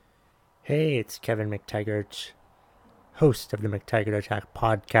Hey, it's Kevin McTaggart, host of the McTaggart Attack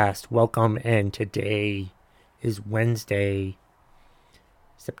podcast. Welcome, and today is Wednesday,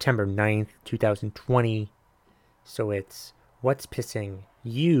 September 9th, 2020. So it's What's Pissing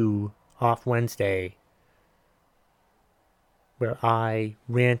You Off Wednesday, where I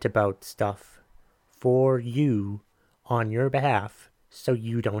rant about stuff for you on your behalf so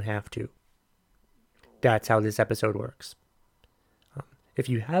you don't have to. That's how this episode works. If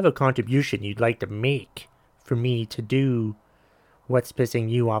you have a contribution you'd like to make for me to do What's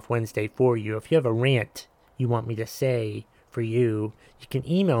Pissing You Off Wednesday for you, if you have a rant you want me to say for you, you can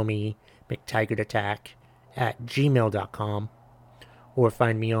email me, mctaggartattack@gmail.com, or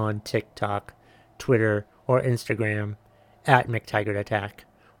find me on TikTok, Twitter, or Instagram at mctaggartattack,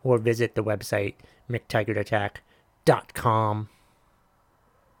 or visit the website mctaggartattack.com.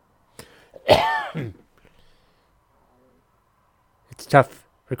 It's tough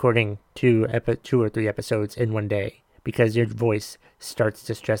recording two or three episodes in one day because your voice starts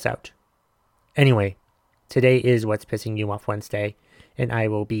to stress out. Anyway, today is What's Pissing You Off Wednesday, and I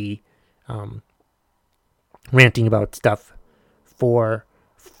will be ranting about stuff for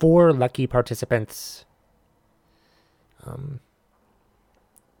 4 lucky participants,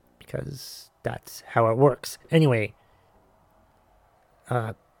 because that's how it works. Anyway,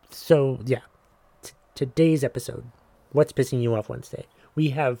 today's episode, What's Pissing You Off Wednesday? We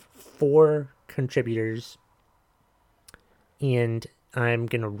have 4 contributors, and I'm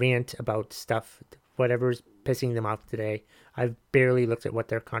going to rant about stuff, whatever's pissing them off today. I've barely looked at what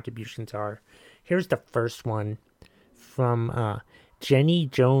their contributions are. Here's the first one from Jenny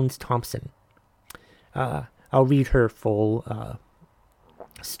Jones Thompson. I'll read her full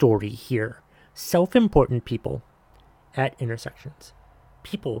story here. Self-important people at intersections.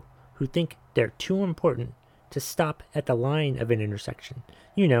 People who think they're too important to stop at the line of an intersection.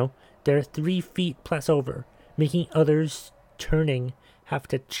 You know, they're 3 feet plus over, making others turning have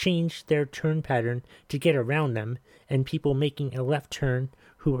to change their turn pattern to get around them, and people making a left turn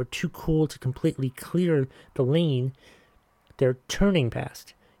who are too cool to completely clear the lane they're turning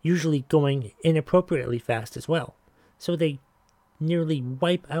past, usually going inappropriately fast as well. So they nearly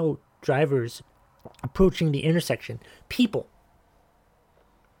wipe out drivers approaching the intersection. People.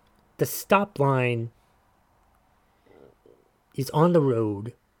 The stop line is on the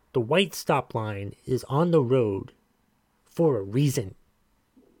road. The white stop line is on the road for a reason.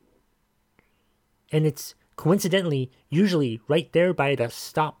 And it's coincidentally usually right there by the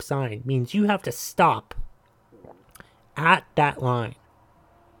stop sign. Means you have to stop at that line,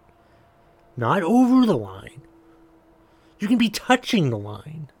 not over the line. You can be touching the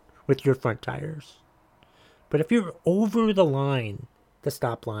line with your front tires, but if you're over the line, the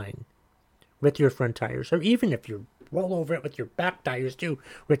stop line, with your front tires, or even if you're well over it with your back tires too,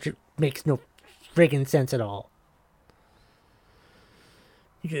 which makes no friggin' sense at all,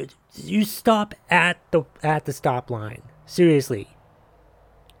 you stop at the stop line. Seriously.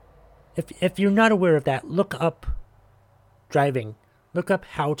 If you're not aware of that, look up driving. Look up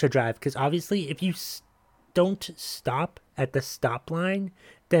how to drive, because obviously if you don't stop at the stop line,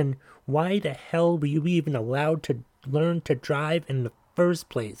 then why the hell were you even allowed to learn to drive in the first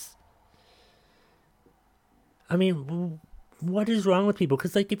place? I mean, what is wrong with people?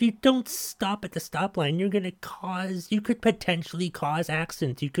 Because, if you don't stop at the stop line, you could potentially cause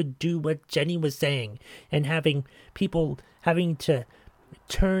accidents. You could do what Jenny was saying, and having people having to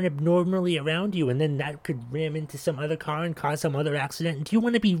turn abnormally around you, and then that could ram into some other car and cause some other accident. And do you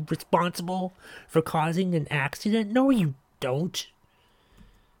want to be responsible for causing an accident? No, you don't.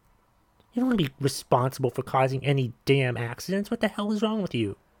 You don't want to be responsible for causing any damn accidents. What the hell is wrong with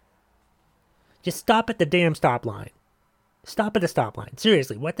you? Just stop at the damn stop line. Stop at the stop line.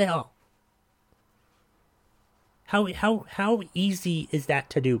 Seriously, what the hell? How easy is that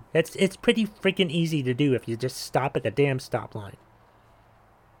to do? It's pretty freaking easy to do if you just stop at the damn stop line.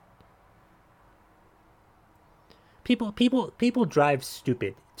 People drive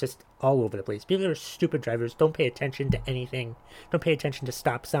stupid just all over the place. People are stupid drivers. Don't pay attention to anything. Don't pay attention to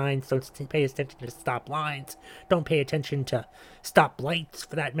stop signs. Don't pay attention to stop lines. Don't pay attention to stop lights,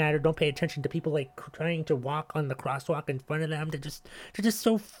 for that matter. Don't pay attention to people trying to walk on the crosswalk in front of them. They're just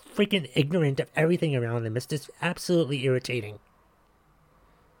so freaking ignorant of everything around them. It's just absolutely irritating.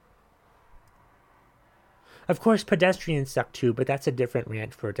 Of course, pedestrians suck too, but that's a different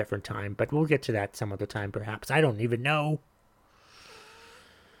rant for a different time. But we'll get to that some other time, perhaps. I don't even know.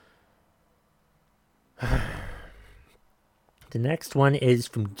 The next one is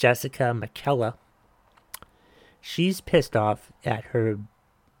from Jessica McKella. She's pissed off at her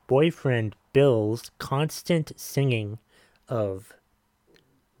boyfriend Bill's constant singing of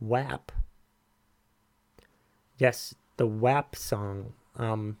WAP. Yes, the WAP song.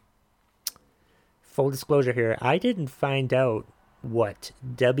 Full disclosure here, I didn't find out what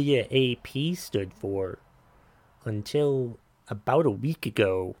WAP stood for until about a week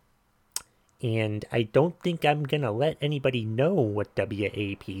ago. And I don't think I'm going to let anybody know what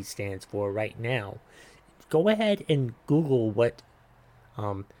WAP stands for right now. Go ahead and Google what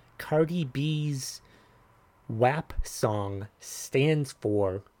Cardi B's WAP song stands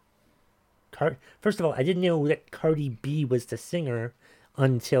for. First of all, I didn't know that Cardi B was the singer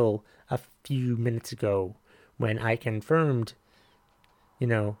until a few minutes ago when I confirmed,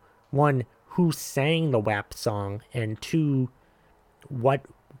 one, who sang the WAP song, and two, what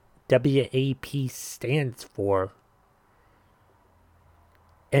WAP stands for.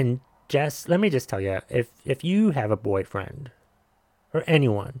 And Jess, let me just tell you, if you have a boyfriend, or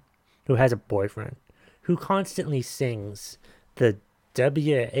anyone who has a boyfriend who constantly sings the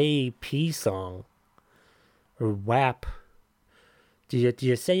WAP song or WAP, do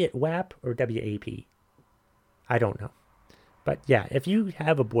you say it WAP or WAP? I don't know. But yeah, if you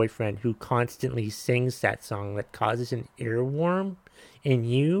have a boyfriend who constantly sings that song that causes an earworm in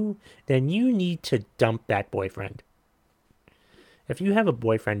you, then you need to dump that boyfriend. If you have a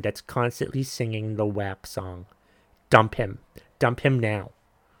boyfriend that's constantly singing the WAP song, dump him. Dump him now.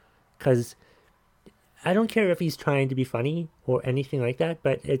 Because I don't care if he's trying to be funny or anything like that,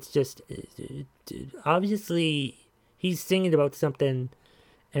 but it's just, obviously, he's singing about something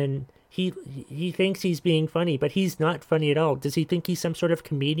and he thinks he's being funny, but he's not funny at all. Does he think he's some sort of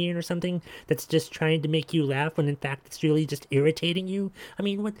comedian or something that's just trying to make you laugh when in fact it's really just irritating you? I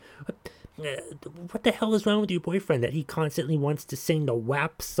mean, what the hell is wrong with your boyfriend that he constantly wants to sing the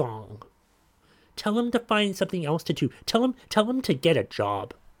WAP song? Tell him to find something else to do. Tell him to get a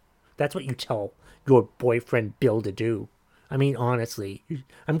job. That's what you tell your boyfriend Bill to do. I mean, honestly,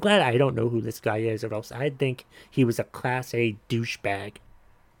 I'm glad I don't know who this guy is, or else I'd think he was a Class A douchebag.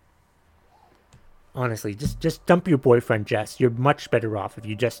 Honestly, just dump your boyfriend, Jess. You're much better off if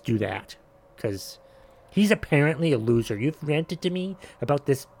you just do that. Because he's apparently a loser. You've ranted to me about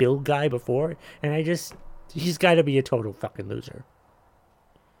this Bill guy before, and he's got to be a total fucking loser.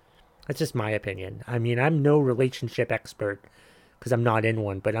 That's just my opinion. I mean, I'm no relationship expert, because I'm not in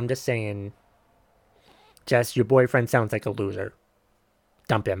one, but I'm just saying, Jess, your boyfriend sounds like a loser.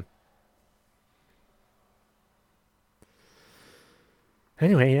 Dump him.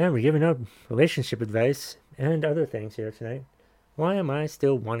 Anyway, yeah, we're giving up relationship advice and other things here tonight. Why am I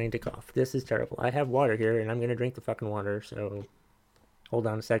still wanting to cough? This is terrible. I have water here, and I'm going to drink the fucking water, so hold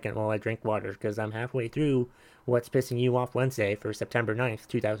on a second while I drink water, because I'm halfway through What's Pissing You Off Wednesday for September 9th,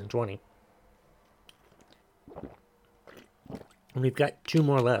 2020. And we've got 2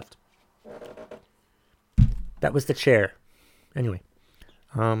 more left. That was the chair. Anyway.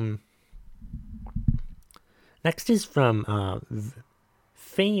 Next is from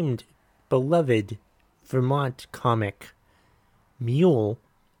famed, beloved Vermont comic Mule.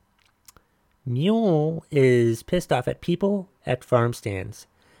 Mule is pissed off at people at farm stands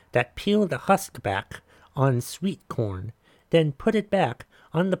that peel the husk back on sweet corn, then put it back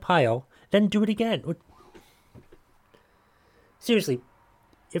on the pile, then do it again. Seriously,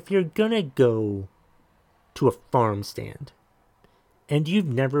 if you're gonna go to a farm stand and you've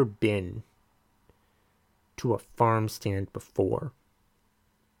never been to a farm stand before,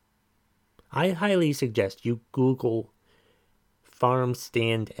 I highly suggest you Google farm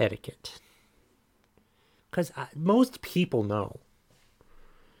stand etiquette. Because most people know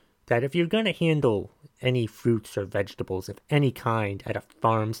that if you're going to handle any fruits or vegetables of any kind at a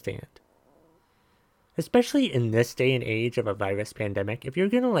farm stand, especially in this day and age of a virus pandemic, if you're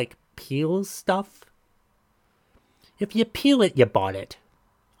going to peel stuff, if you peel it, you bought it.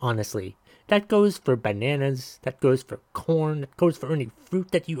 Honestly. That goes for bananas, that goes for corn, that goes for any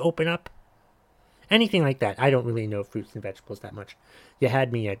fruit that you open up. Anything like that. I don't really know fruits and vegetables that much. You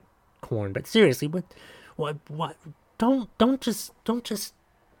had me at corn, but seriously, what? Don't just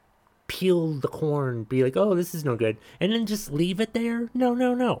peel the corn, be like, oh, this is no good, and then just leave it there.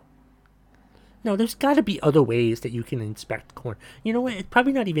 No. No, there's got to be other ways that you can inspect corn. You know what? It's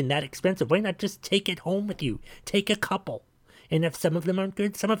probably not even that expensive. Why not just take it home with you? Take a couple. And if some of them aren't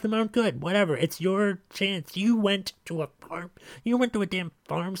good, some of them aren't good. Whatever. It's your chance. You went to a damn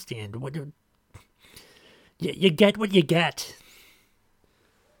farm stand. You get what you get.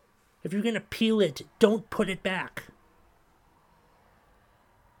 If you're going to peel it, don't put it back.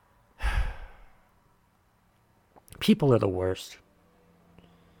 People are the worst.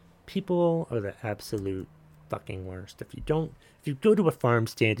 People are the absolute fucking worst. If you go to a farm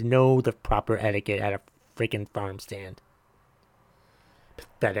stand, know the proper etiquette at a freaking farm stand.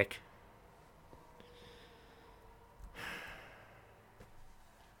 Pathetic.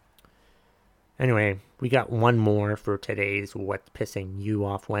 Anyway, we got one more for today's What's Pissing You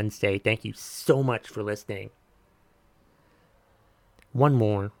Off Wednesday. Thank you so much for listening. One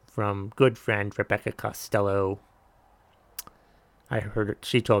more from good friend Rebecca Costello. I heard it,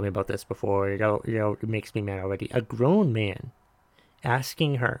 she told me about this before. It makes me mad already. A grown man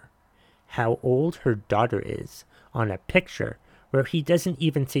asking her how old her daughter is on a picture where he doesn't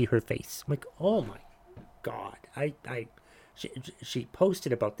even see her face. I'm like, oh my God. She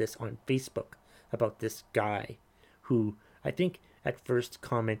posted about this on Facebook, about this guy who I think at first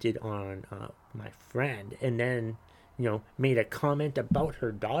commented on my friend and then made a comment about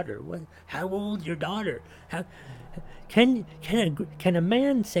her daughter. How old your daughter? Can a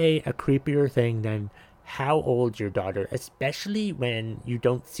man say a creepier thing than how old your daughter, especially when you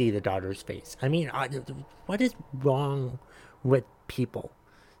don't see the daughter's face? I mean, what is wrong with people?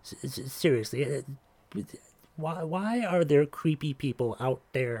 Seriously, why are there creepy people out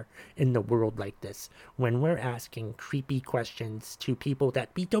there in the world like this when we're asking creepy questions to people that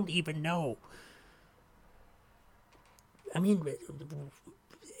we don't even know? I mean,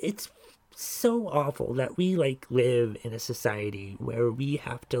 it's so awful that we live in a society where we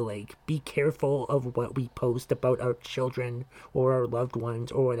have to be careful of what we post about our children or our loved ones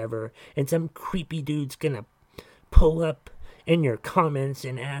or whatever, and some creepy dude's gonna pull up in your comments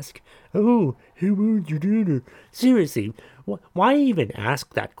and ask, oh, how old your daughter? Seriously, why even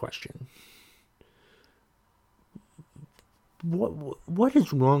ask that question? What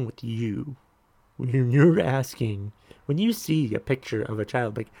is wrong with you when you're asking, when you see a picture of a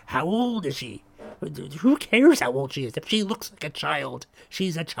child, how old is she? Who cares how old she is? If she looks like a child,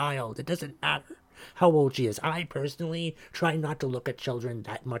 she's a child. It doesn't matter how old she is. I personally try not to look at children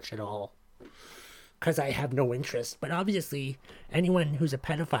that much at all, because I have no interest. But obviously, anyone who's a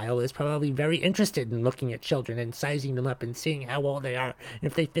pedophile is probably very interested in looking at children and sizing them up and seeing how old they are and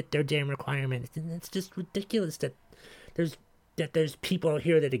if they fit their damn requirements. And it's just ridiculous that there's people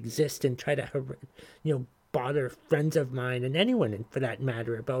here that exist and try to, bother friends of mine and anyone for that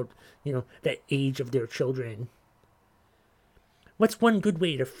matter about, the age of their children. What's one good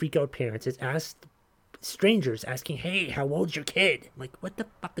way to freak out parents is ask strangers asking, hey, how old's your kid? What the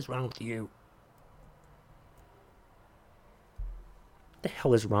fuck is wrong with you? What the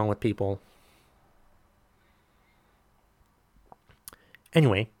hell is wrong with people?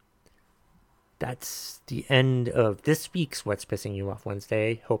 Anyway, that's the end of this week's What's Pissing You Off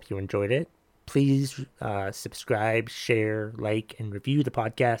Wednesday. Hope you enjoyed it. Please subscribe, share, like, and review the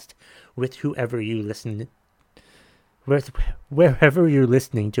podcast with whoever you listen with, wherever you're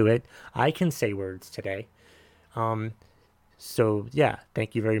listening to it. I can say words today. So yeah,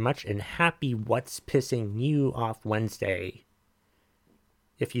 thank you very much, and happy What's Pissing You Off Wednesday.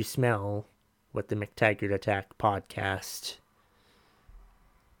 If you smell what the McTaggart Attack podcast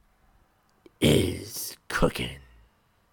is cooking.